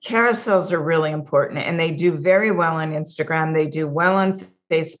carousels are really important, and they do very well on Instagram. They do well on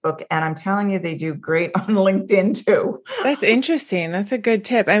Facebook, and I'm telling you, they do great on LinkedIn too. That's interesting. That's a good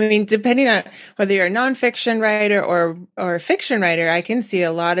tip. I mean, depending on whether you're a nonfiction writer or a fiction writer, I can see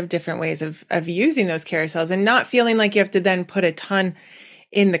a lot of different ways of using those carousels and not feeling like you have to then put a ton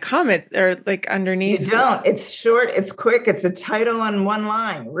in the comment or like underneath. You don't. It's short. It's quick. It's a title on one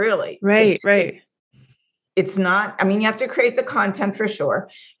line, really. Right. It's not, I mean, you have to create the content for sure,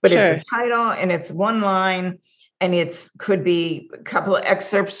 but it's a title and it's one line, and it could be a couple of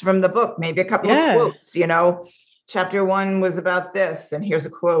excerpts from the book, maybe a couple of quotes, chapter 1 was about this, and here's a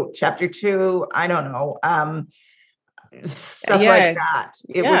quote. Chapter 2, I don't know, stuff like that.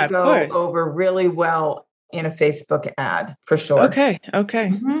 It would go over really well in a Facebook ad for sure. Okay.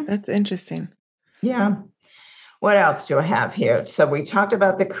 That's interesting. Yeah. What else do I have here? So we talked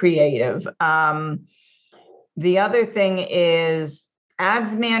about the creative. The other thing is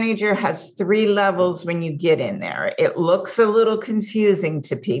Ads Manager has 3 levels when you get in there. It looks a little confusing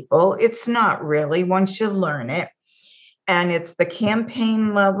to people. It's not really once you learn it. And it's the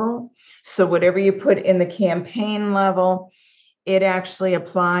campaign level. So whatever you put in the campaign level, it actually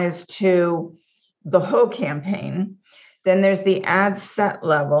applies to the whole campaign. Then there's the ad set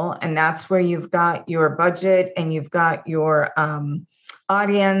level, and that's where you've got your budget and you've got your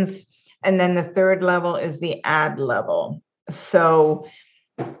audience. And then the third level is the ad level. So,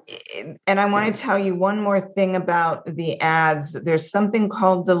 and I want to tell you one more thing about the ads. There's something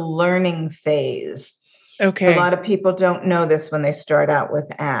called the learning phase. Okay. A lot of people don't know this when they start out with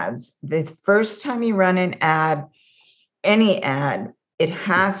ads. The first time you run an ad, any ad, it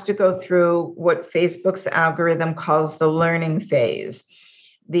has to go through what Facebook's algorithm calls the learning phase.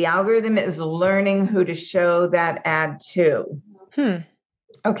 The algorithm is learning who to show that ad to.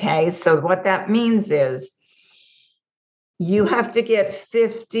 Okay, so what that means is you have to get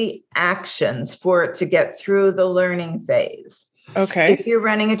 50 actions for it to get through the learning phase. Okay. If you're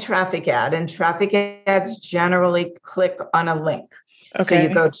running a traffic ad, and traffic ads generally click on a link. Okay. So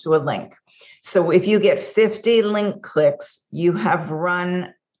you go to a link. So if you get 50 link clicks, you have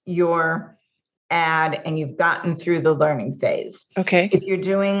run your ad and you've gotten through the learning phase. Okay. If you're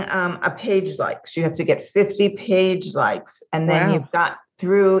doing a page likes, you have to get 50 page likes, and then you've got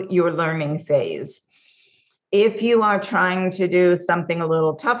through your learning phase. If you are trying to do something a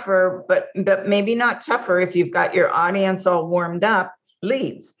little tougher, but maybe not tougher, if you've got your audience all warmed up,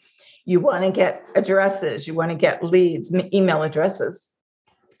 leads, you want to get addresses, you want to get leads, email addresses.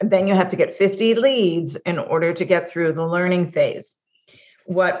 Then you have to get 50 leads in order to get through the learning phase.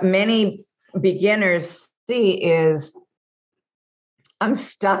 What many beginners see is, I'm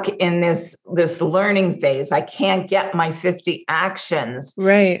stuck in this learning phase. I can't get my 50 actions.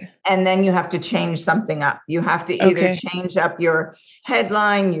 Right. And then you have to change something up. You have to either change up your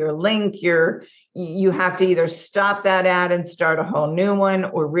headline, your link, you have to either stop that ad and start a whole new one,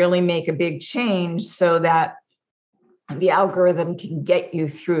 or really make a big change so that the algorithm can get you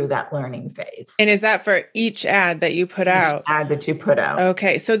through that learning phase. And is that for each ad that you put out? Each ad that you put out.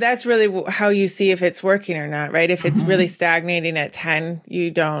 Okay. So that's really how you see if it's working or not, right? If it's really stagnating at 10,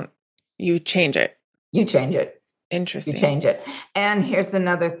 you change it. You change it. Interesting. You change it. And here's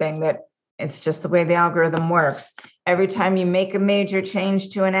another thing that it's just the way the algorithm works. Every time you make a major change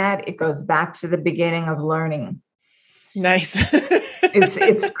to an ad, it goes back to the beginning of learning. Nice.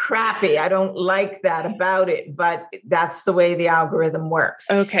 It's crappy. I don't like that about it, but that's the way the algorithm works.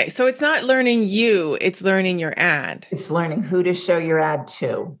 Okay. So it's not learning you, it's learning your ad. It's learning who to show your ad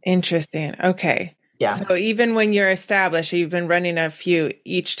to. Interesting. Okay. Yeah. So even when you're established, you've been running a few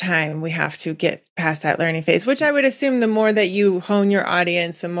each time, we have to get past that learning phase, which I would assume the more that you hone your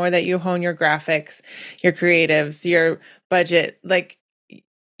audience, the more that you hone your graphics, your creatives, your budget, like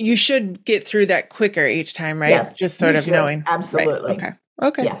you should get through that quicker each time, right? Yes, just sort of knowing. Absolutely. Right.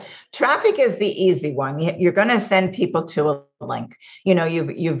 Okay. Yeah. Traffic is the easy one. You're going to send people to a link.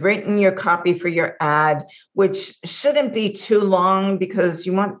 You've written your copy for your ad, which shouldn't be too long because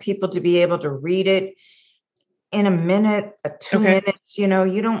you want people to be able to read it in a minute, 2 minutes. You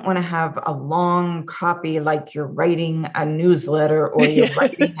don't want to have a long copy like you're writing a newsletter or you're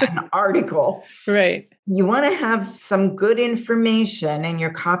writing an article. Right. You want to have some good information in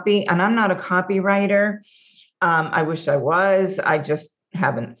your copy. And I'm not a copywriter. I wish I was. I just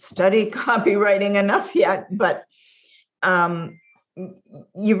haven't studied copywriting enough yet. But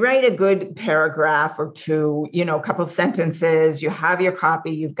you write a good paragraph or two, a couple sentences. You have your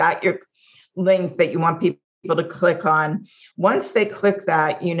copy. You've got your link that you want people to click on. Once they click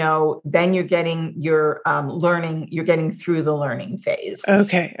that, then you're getting your learning, you're getting through the learning phase.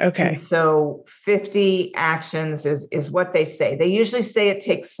 Okay. And so 50 actions is what they say. They usually say it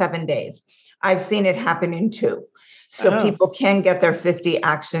takes 7 days. I've seen it happen in 2. So people can get their 50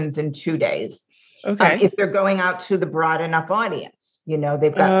 actions in 2 days. Okay. If they're going out to the broad enough audience,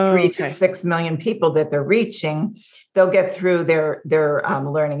 they've got 3 to 6 million people that they're reaching. They'll get through their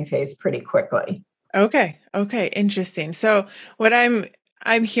learning phase pretty quickly. Okay. Interesting. So what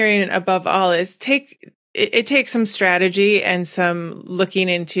I'm hearing above all is it takes some strategy and some looking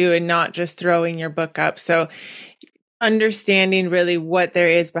into and not just throwing your book up. So understanding really what there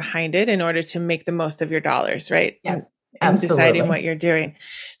is behind it in order to make the most of your dollars, right? Yes. And deciding what you're doing.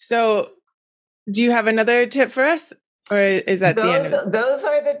 So do you have another tip for us? Or is that the end of it? Those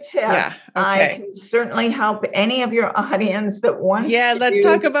are the tips. Yeah, okay. I can certainly help any of your audience that wants to let's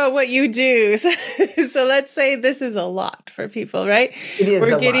talk about what you do. So let's say this is a lot for people, right? It is.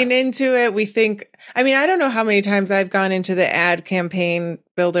 We're getting into it. We think, I don't know how many times I've gone into the ad campaign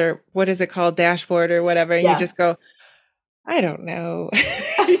builder, what is it called? Dashboard or whatever. And you just go, I don't know.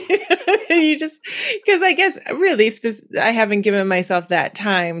 You just, because I guess really I haven't given myself that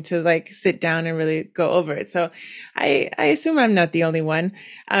time to sit down and really go over it. So I assume I'm not the only one.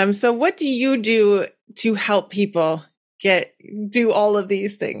 So what do you do to help people do all of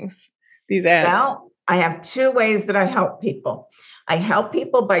these things, these ads? Well, I have two ways that I help people. I help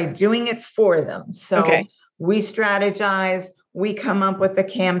people by doing it for them. So Okay. we strategize, we come up with the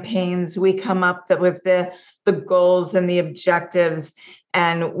campaigns, we come up with the goals and the objectives,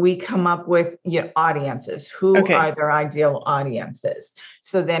 and we come up with audiences. Who Okay. are their ideal audiences?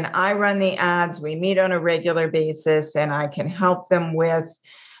 So then I run the ads, we meet on a regular basis, and I can help them with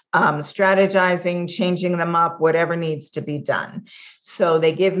strategizing, changing them up, whatever needs to be done. So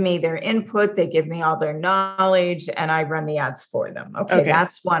they give me their input, they give me all their knowledge, and I run the ads for them. Okay,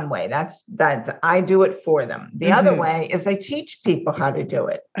 that's one way. That's I do it for them. The other way is I teach people how to do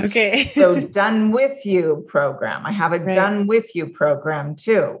it. Okay. So done with you program. I have a done with you program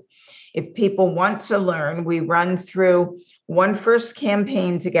too. If people want to learn, we run through one first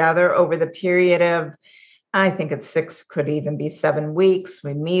campaign together over the period of, I think it's 6, could even be 7 weeks.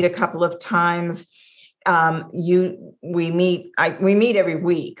 We meet a couple of times. We meet every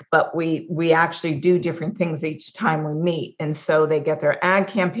week, but we actually do different things each time we meet. And so they get their ad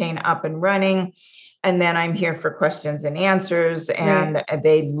campaign up and running. And then I'm here for questions and answers, and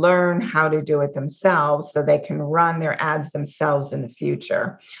they learn how to do it themselves so they can run their ads themselves in the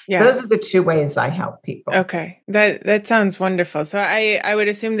future. Yeah. Those are the two ways I help people. Okay. That sounds wonderful. So I would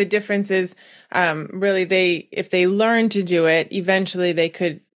assume the difference is really if they learn to do it, eventually they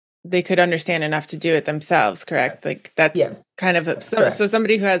could understand enough to do it themselves, correct? Like that's kind of so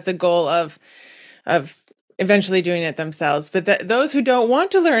somebody who has the goal of eventually doing it themselves, but those who don't want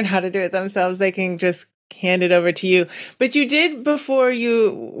to learn how to do it themselves, they can just hand it over to you. But you did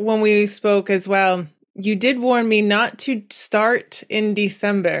when we spoke as well, you did warn me not to start in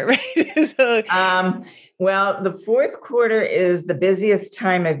December, right? Well, the fourth quarter is the busiest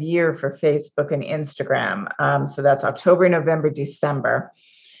time of year for Facebook and Instagram. So that's October, November, December,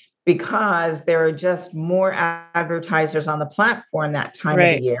 because there are just more advertisers on the platform that time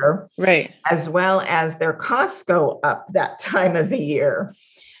of the year, as well as their costs go up that time of the year.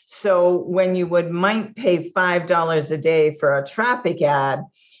 So when you might pay $5 a day for a traffic ad,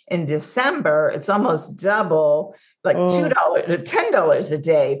 in December, it's almost double, like $2 or $10 a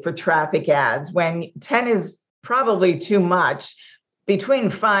day for traffic ads, when 10 is probably too much. Between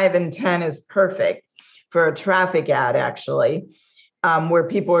 5 and 10 is perfect for a traffic ad, actually. Where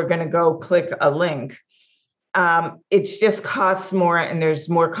people are going to go click a link. It just costs more, and there's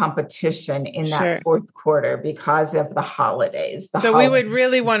more competition in that fourth quarter because of the holidays. We would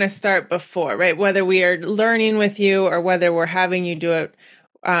really want to start before, right? Whether we are learning with you or whether we're having you do it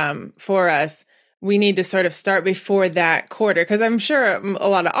for us, we need to sort of start before that quarter, because I'm sure a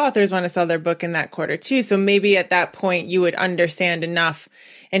lot of authors want to sell their book in that quarter too. So maybe at that point you would understand enough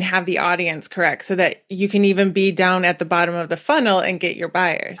and have the audience correct so that you can even be down at the bottom of the funnel and get your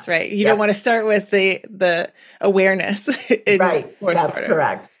buyers, right? You don't want to start with the awareness. Right. That's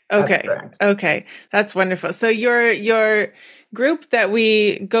correct. Okay. That's correct. Okay. That's wonderful. So your group that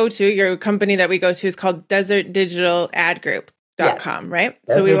we go to, your company that we go to, is called Desert Digital Ad Group.com, right?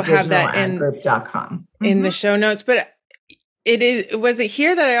 So we will have that in the show notes. But was it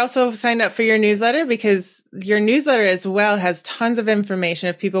here that I also signed up for your newsletter? Because your newsletter as well has tons of information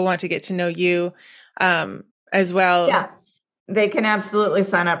if people want to get to know you as well. Yeah, they can absolutely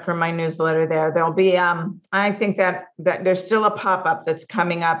sign up for my newsletter there. There'll be, I think that there's still a pop-up that's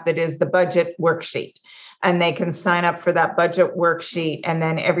coming up that is the budget worksheet. And they can sign up for that budget worksheet. And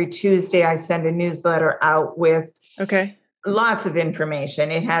then every Tuesday I send a newsletter out with lots of information.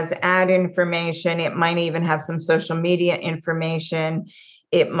 It has ad information. It might even have some social media information.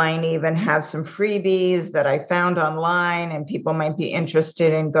 It might even have some freebies that I found online, and people might be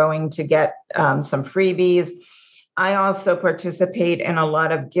interested in going to get some freebies. I also participate in a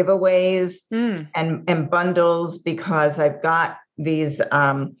lot of giveaways and bundles, because I've got these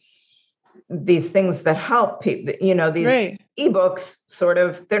things that help people, these ebooks, sort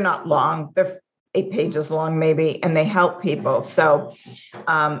of, they're not long, they're 8 pages long maybe, and they help people. So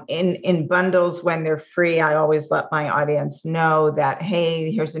in bundles, when they're free, I always let my audience know that,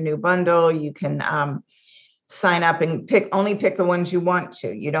 hey, here's a new bundle. You can sign up and only pick the ones you want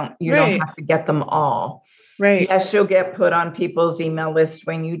to. You don't have to get them all. Right. Yes, you'll get put on people's email list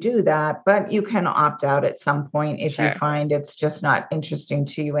when you do that, but you can opt out at some point if you find it's just not interesting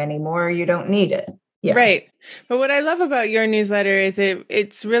to you anymore. You don't need it. Yeah. Right. But what I love about your newsletter is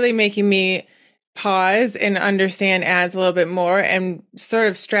it's really making me pause and understand ads a little bit more and sort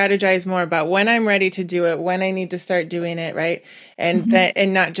of strategize more about when I'm ready to do it, when I need to start doing it, right? And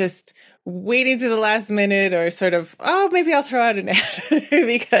and not just waiting to the last minute or sort of, maybe I'll throw out an ad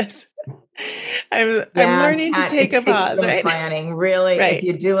because I'm learning to take a pause, right? Planning, really. If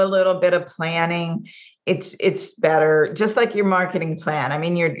you do a little bit of planning, it's better, just like your marketing plan. I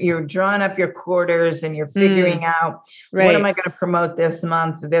mean, you're drawing up your quarters and you're figuring out, what am I going to promote this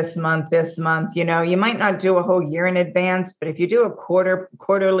month, this month, this month? You know, you might not do a whole year in advance, but if you do a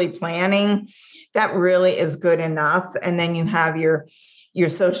quarterly planning, that really is good enough. And then you have your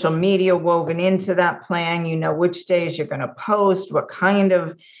social media woven into that plan. You know which days you're going to post, what kind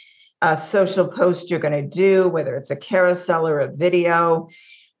of social post you're going to do, whether it's a carousel or a video,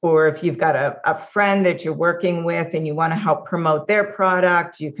 or if you've got a friend that you're working with and you want to help promote their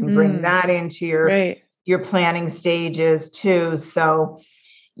product, you can bring that into your planning stages too. So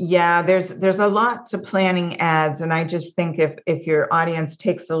yeah, there's a lot to planning ads. And I just think if your audience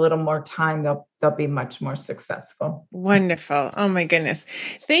takes a little more time, they'll be much more successful. Wonderful. Oh my goodness.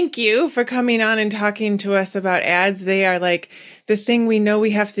 Thank you for coming on and talking to us about ads. They are like the thing we know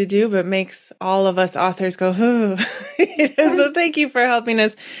we have to do, but makes all of us authors go, oh. So thank you for helping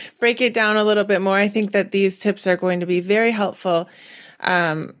us break it down a little bit more. I think that these tips are going to be very helpful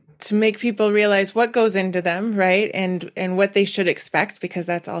to make people realize what goes into them, right? And what they should expect, because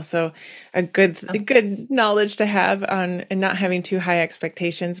that's also a good knowledge to have on, and not having too high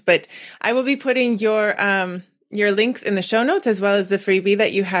expectations. But I will be putting your links in the show notes, as well as the freebie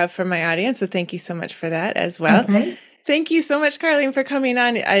that you have for my audience. So thank you so much for that as well. Okay. Thank you so much, Carlene, for coming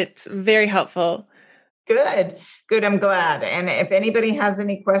on. It's very helpful. Good. I'm glad. And if anybody has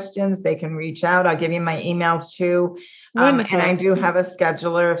any questions, they can reach out. I'll give you my email too. And I do have a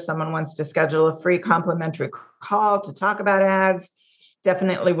scheduler. If someone wants to schedule a free complimentary call to talk about ads,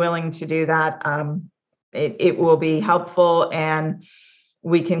 definitely willing to do that. It will be helpful, and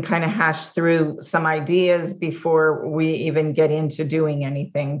we can kind of hash through some ideas before we even get into doing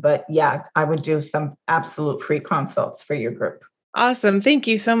anything. But yeah, I would do some absolute free consults for your group. Awesome. Thank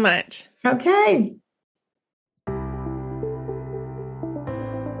you so much. Okay.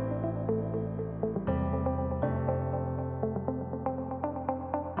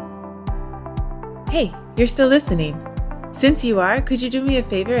 Hey, you're still listening. Since you are, could you do me a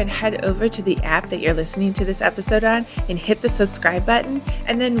favor and head over to the app that you're listening to this episode on and hit the subscribe button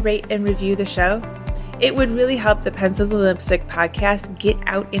and then rate and review the show? It would really help the Pencils and Lipstick podcast get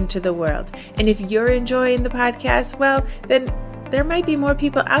out into the world. And if you're enjoying the podcast, well, then there might be more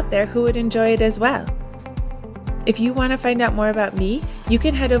people out there who would enjoy it as well. If you want to find out more about me, you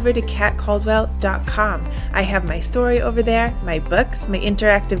can head over to katcaldwell.com. I have my story over there, my books, my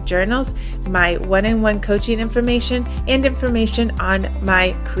interactive journals, my one-on-one coaching information, and information on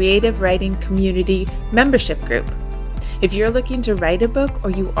my creative writing community membership group. If you're looking to write a book,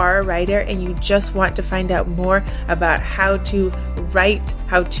 or you are a writer and you just want to find out more about how to write,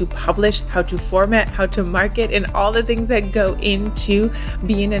 how to publish, how to format, how to market, and all the things that go into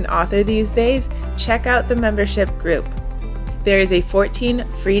being an author these days, check out the membership group. There is a 14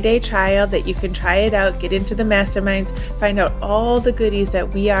 free-day trial that you can try it out, get into the masterminds, find out all the goodies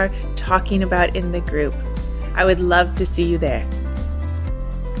that we are talking about in the group. I would love to see you there.